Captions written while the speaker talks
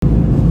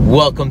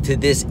Welcome to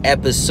this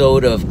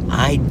episode of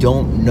I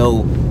Don't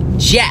Know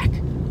Jack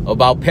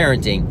About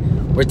Parenting,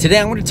 where today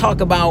I'm going to talk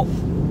about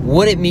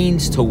what it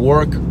means to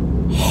work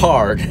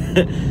hard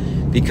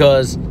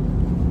because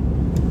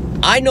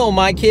I know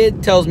my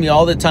kid tells me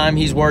all the time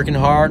he's working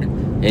hard,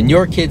 and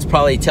your kids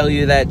probably tell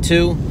you that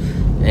too,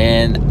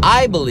 and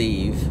I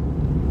believe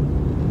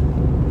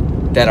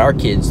that our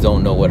kids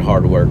don't know what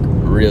hard work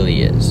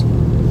really is.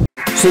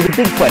 So the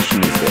big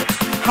question is this: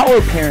 how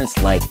are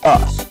parents like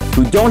us,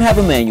 who don't have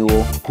a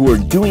manual, who are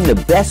doing the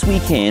best we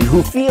can,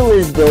 who feel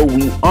as though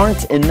we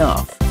aren't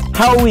enough,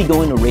 how are we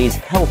going to raise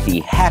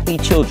healthy, happy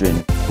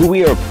children who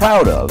we are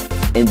proud of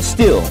and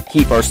still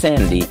keep our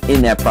sanity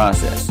in that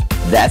process?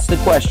 That's the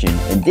question,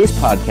 and this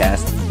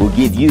podcast will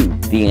give you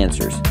the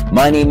answers.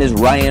 My name is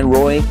Ryan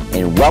Roy,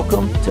 and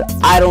welcome to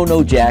I Don't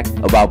Know Jack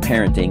About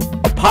Parenting,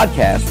 a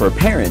podcast for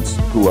parents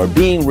who are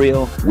being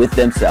real with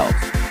themselves.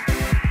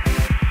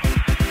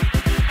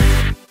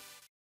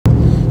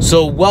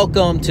 So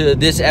welcome to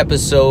this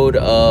episode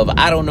of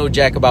I Don't Know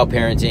Jack About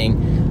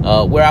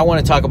Parenting, where I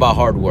want to talk about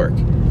hard work.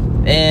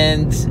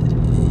 And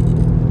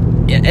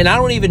I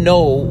don't even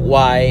know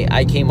why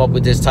I came up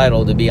with this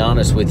title, to be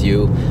honest with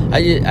you.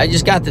 I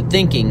just got to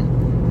thinking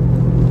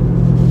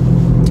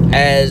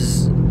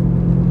as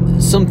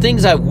some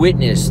things I've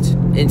witnessed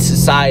in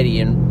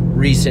society in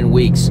recent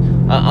weeks.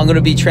 I'm going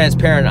to be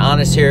transparent and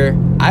honest here.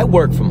 I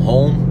work from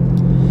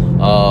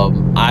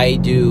home. I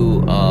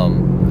do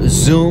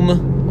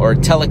Zoom or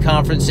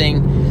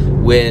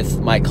teleconferencing with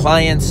my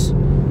clients.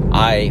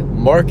 I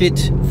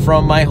market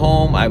from my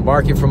home. I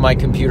market from my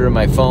computer and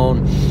my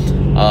phone.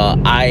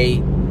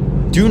 I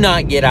do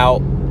not get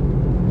out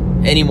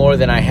any more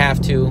than I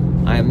have to.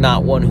 I am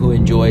not one who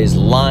enjoys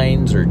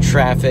lines or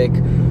traffic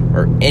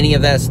or any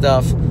of that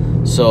stuff.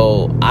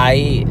 So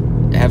I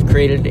have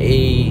created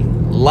a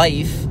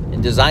life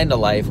and designed a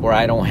life where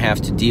I don't have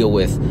to deal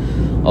with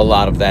a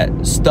lot of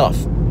that stuff.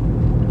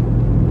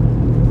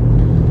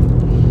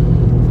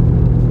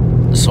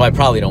 So I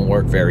probably don't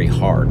work very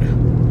hard.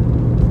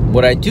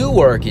 What I do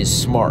work is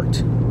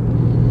smart.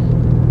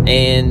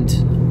 And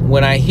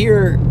when I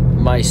hear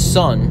my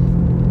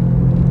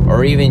son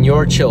or even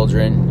your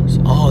children,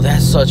 oh,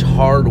 that's such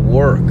hard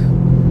work,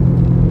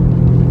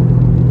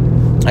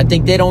 I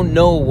think they don't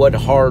know what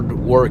hard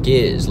work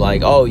is.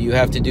 Like, oh, you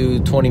have to do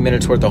 20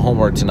 minutes worth of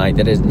homework tonight.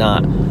 That is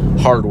not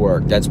hard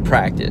work. That's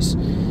practice.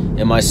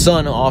 And my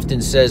son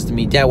often says to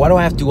me, Dad, why do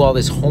I have to do all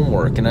this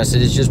homework? And I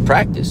said, it's just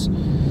practice.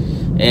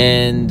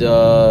 And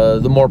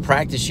the more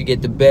practice you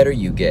get, the better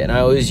you get. And I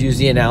always use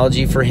the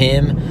analogy for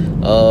him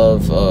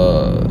of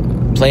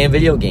playing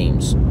video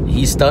games.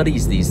 He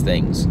studies these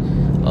things.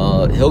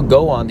 He'll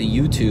go onto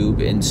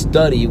YouTube and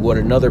study what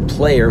another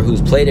player who's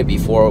played it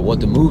before, what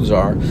the moves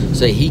are,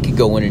 so he could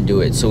go in and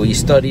do it. So he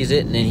studies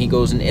it, and then he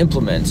goes and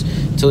implements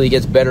until he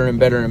gets better and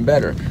better and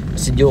better. I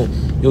said, you'll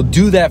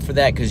do that for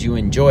that because you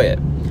enjoy it.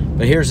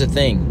 But here's the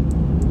thing.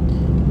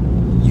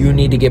 You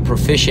need to get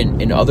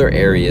proficient in other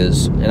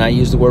areas, and I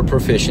use the word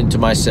proficient to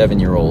my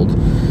 7-year-old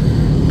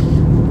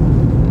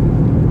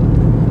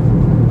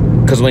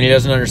because when he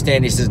doesn't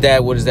understand, he says, Dad,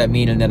 what does that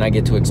mean? And then I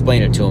get to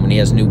explain it to him, and he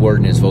has a new word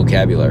in his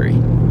vocabulary.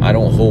 I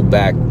don't hold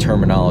back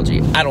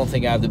terminology. I don't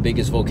think I have the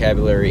biggest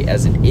vocabulary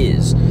as it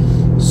is.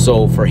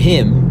 So for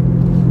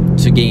him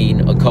to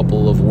gain a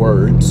couple of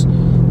words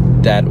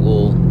that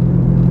will...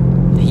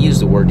 He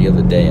used the word the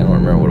other day. I don't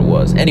remember what it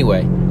was.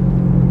 Anyway,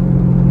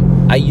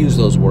 I use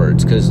those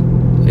words because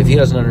if he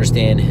doesn't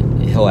understand,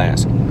 he'll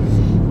ask.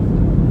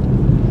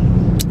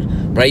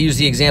 But I use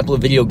the example of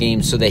video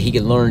games so that he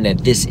can learn that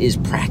this is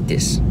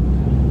practice.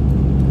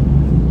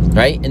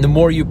 Right? And the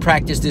more you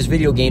practice this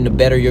video game, the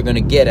better you're going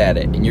to get at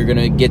it. And you're going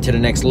to get to the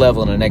next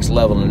level and the next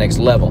level and the next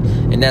level.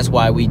 And that's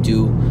why we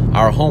do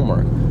our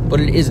homework.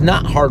 But it is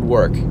not hard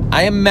work.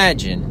 I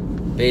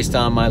imagine, based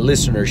on my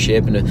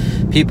listenership and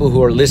the people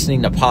who are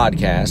listening to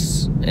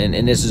podcasts,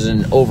 and this is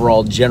an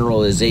overall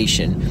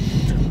generalization,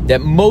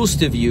 that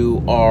most of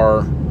you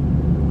are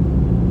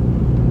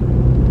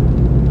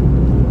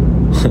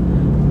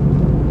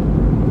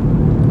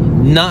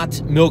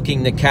not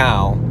milking the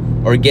cow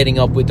or getting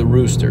up with the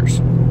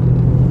roosters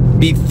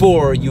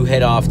before you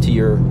head off to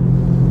your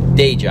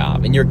day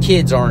job, and your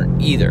kids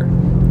aren't either.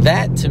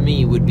 That to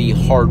me would be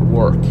hard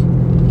work,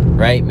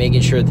 right?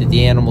 Making sure that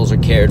the animals are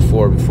cared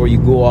for before you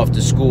go off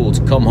to school,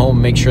 to come home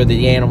and make sure that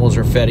the animals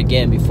are fed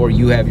again before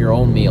you have your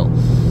own meal.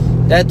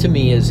 That to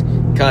me is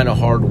kind of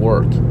hard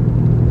work.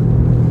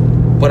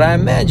 But I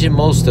imagine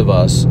most of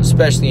us,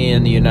 especially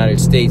in the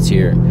United States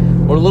here,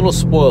 we're a little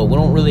spoiled. We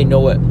don't really know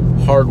what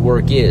hard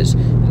work is.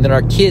 And then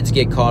our kids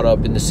get caught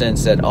up in the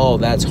sense that, oh,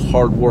 that's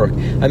hard work.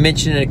 I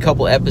mentioned in a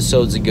couple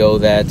episodes ago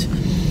that,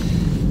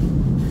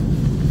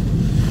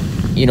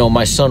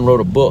 my son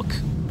wrote a book.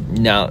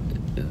 Now,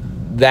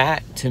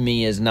 that to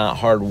me is not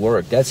hard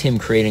work. That's him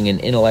creating an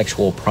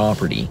intellectual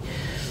property.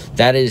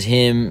 That is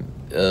him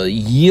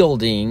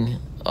yielding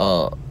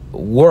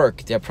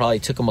work that probably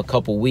took him a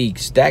couple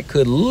weeks. That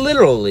could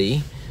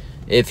literally,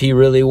 if he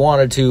really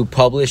wanted to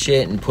publish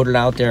it and put it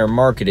out there and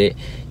market it,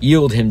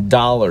 yield him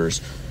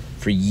dollars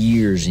for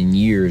years and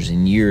years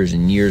and years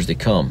and years to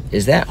come.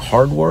 Is that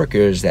hard work or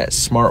is that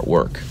smart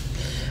work?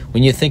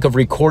 When you think of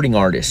recording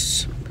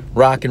artists,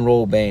 rock and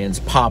roll bands,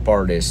 pop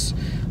artists,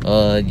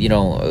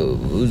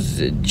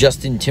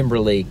 Justin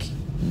Timberlake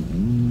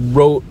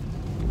wrote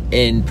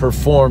and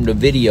performed a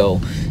video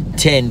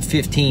 10,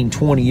 15,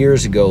 20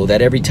 years ago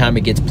that every time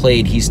it gets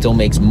played, he still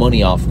makes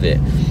money off of it.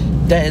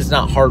 That is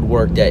not hard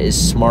work. That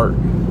is smart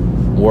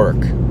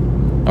work.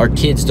 Our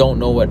kids don't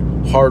know what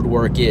hard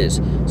work is.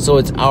 So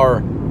it's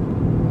our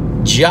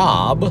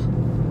job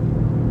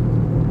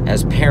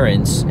as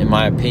parents, in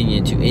my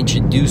opinion, to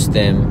introduce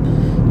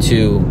them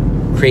to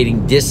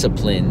creating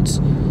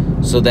disciplines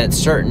so that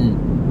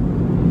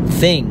certain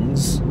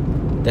things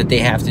that they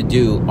have to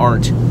do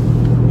aren't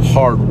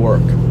hard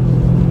work.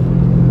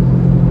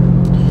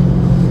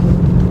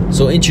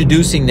 So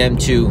introducing them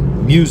to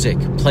music,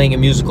 playing a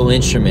musical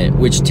instrument,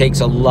 which takes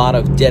a lot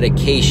of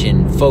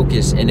dedication,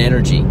 focus, and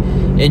energy.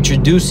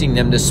 Introducing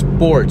them to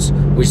sports,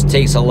 which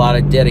takes a lot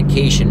of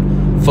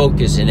dedication,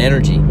 focus, and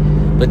energy.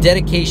 But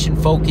dedication,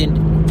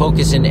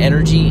 focus, and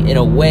energy in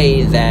a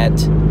way that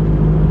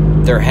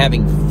they're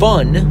having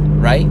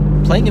fun, right?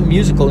 Playing a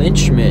musical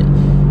instrument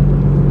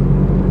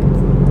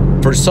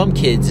for some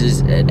kids is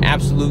an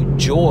absolute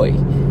joy.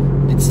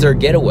 It's their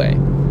getaway.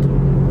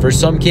 For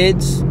some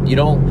kids,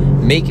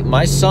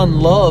 my son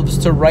loves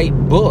to write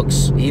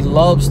books. He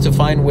loves to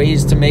find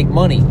ways to make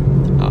money.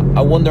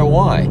 I wonder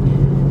why.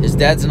 His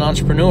dad's an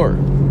entrepreneur.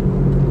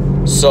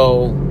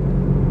 So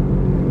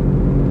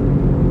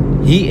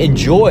he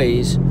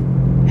enjoys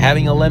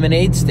having a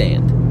lemonade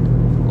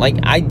stand. Like,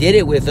 I did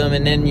it with him,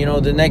 and then,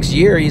 the next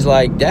year he's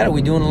like, Dad, are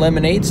we doing a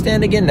lemonade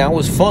stand again? That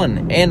was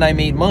fun, and I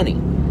made money.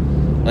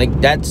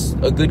 Like, that's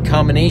a good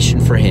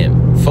combination for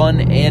him.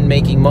 Fun and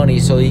making money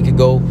so he could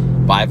go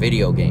buy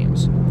video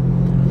games.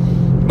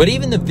 But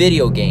even the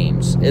video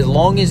games, as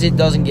long as it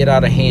doesn't get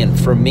out of hand,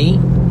 for me,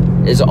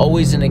 is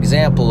always an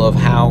example of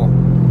how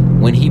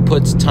when he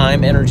puts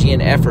time, energy,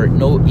 and effort,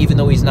 even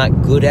though he's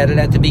not good at it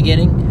at the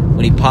beginning,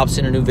 when he pops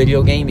in a new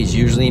video game, he's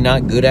usually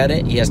not good at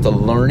it. He has to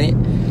learn it.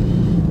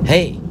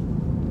 Hey,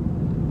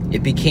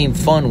 it became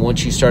fun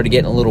once you started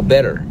getting a little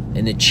better,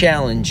 and the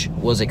challenge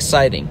was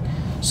exciting.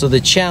 So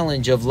the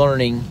challenge of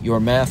learning your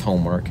math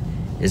homework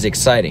is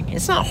exciting.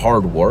 It's not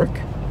hard work.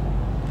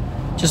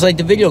 Just like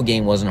the video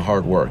game wasn't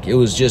hard work. It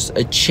was just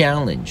a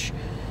challenge.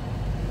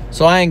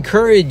 So I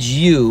encourage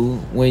you,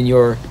 when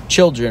your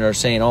children are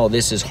saying, oh,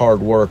 this is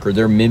hard work, or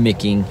they're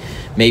mimicking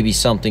maybe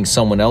something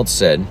someone else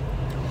said,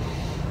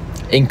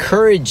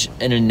 encourage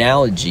an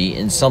analogy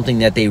in something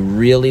that they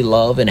really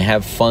love and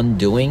have fun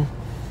doing.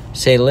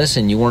 Say,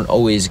 listen, you weren't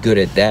always good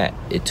at that.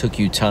 It took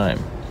you time.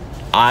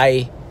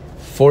 I,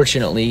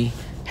 fortunately,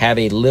 have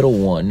a little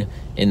one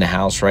in the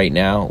house right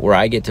now where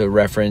I get to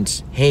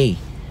reference, hey,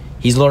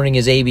 he's learning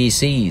his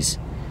ABCs.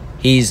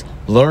 He's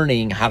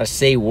learning how to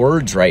say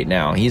words right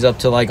now. He's up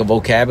to like a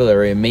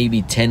vocabulary of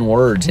maybe 10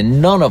 words,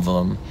 and none of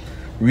them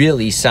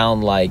really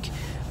sound like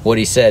what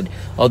he said.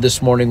 Oh,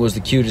 this morning was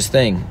the cutest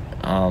thing.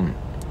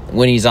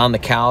 When he's on the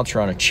couch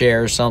or on a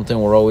chair or something,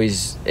 we're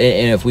always,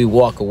 and if we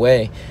walk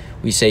away,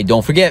 we say,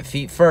 don't forget,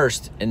 feet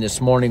first. And this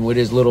morning with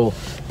his little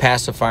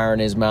pacifier in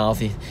his mouth,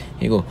 he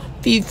go,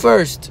 feet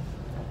first.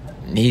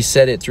 He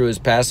said it through his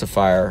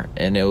pacifier,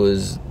 and it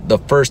was the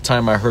first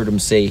time I heard him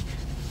say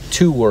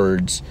two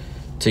words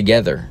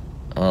together,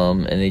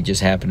 and they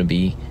just happen to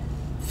be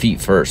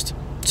feet first.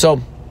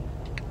 So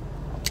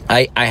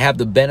I have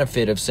the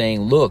benefit of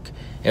saying, look,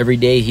 every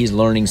day he's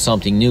learning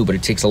something new, but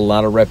it takes a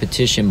lot of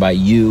repetition by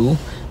you,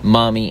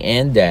 mommy,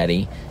 and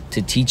daddy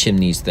to teach him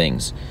these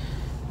things.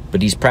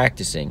 But he's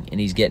practicing, and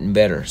he's getting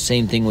better.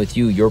 Same thing with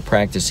you. You're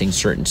practicing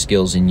certain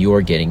skills, and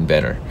you're getting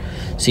better.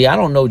 See, I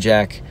don't know,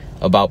 Jack,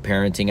 about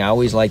parenting. I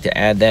always like to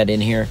add that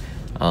in here.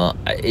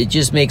 It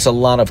just makes a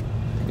lot of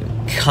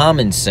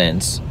common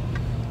sense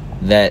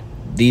that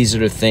these are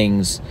the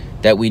things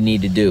that we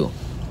need to do.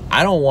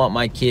 I don't want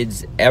my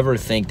kids ever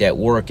think that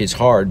work is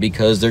hard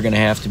because they're going to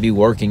have to be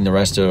working the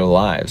rest of their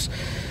lives.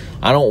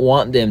 I don't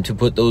want them to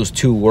put those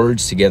two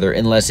words together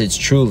unless it's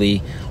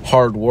truly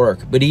hard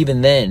work. But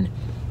even then,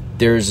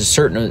 there's a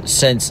certain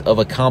sense of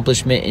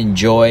accomplishment and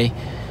joy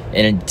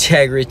and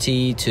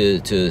integrity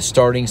to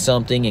starting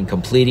something and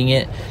completing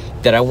it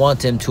that I want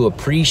them to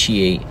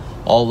appreciate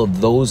all of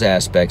those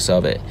aspects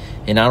of it.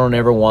 And I don't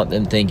ever want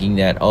them thinking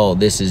that, oh,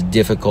 this is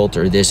difficult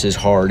or this is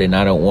hard and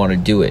I don't want to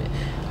do it.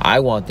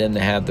 I want them to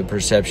have the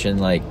perception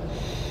like,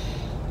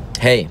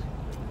 hey,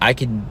 I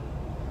can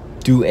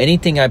do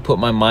anything I put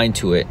my mind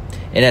to it.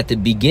 And at the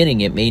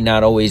beginning, it may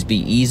not always be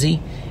easy,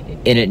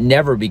 and it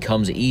never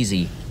becomes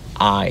easy.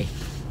 I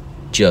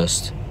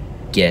just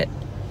get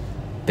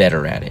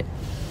better at it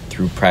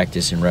through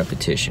practice and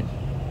repetition.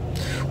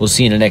 We'll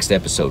see you in the next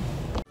episode.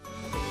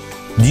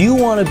 Do you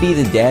want to be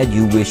the dad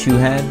you wish you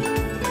had?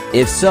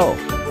 If so,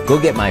 go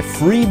get my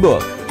free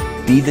book,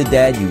 Be the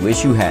Dad You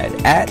Wish You Had,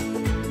 at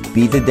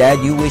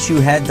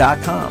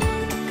BeTheDadYouWishYouHad.com.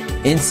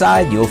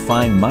 Inside, you'll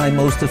find my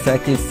most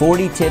effective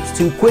 40 tips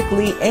to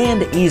quickly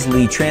and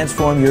easily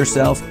transform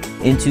yourself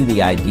into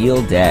the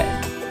ideal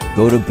dad.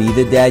 Go to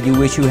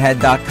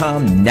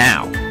BeTheDadYouWishYouHad.com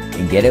now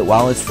and get it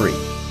while it's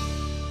free.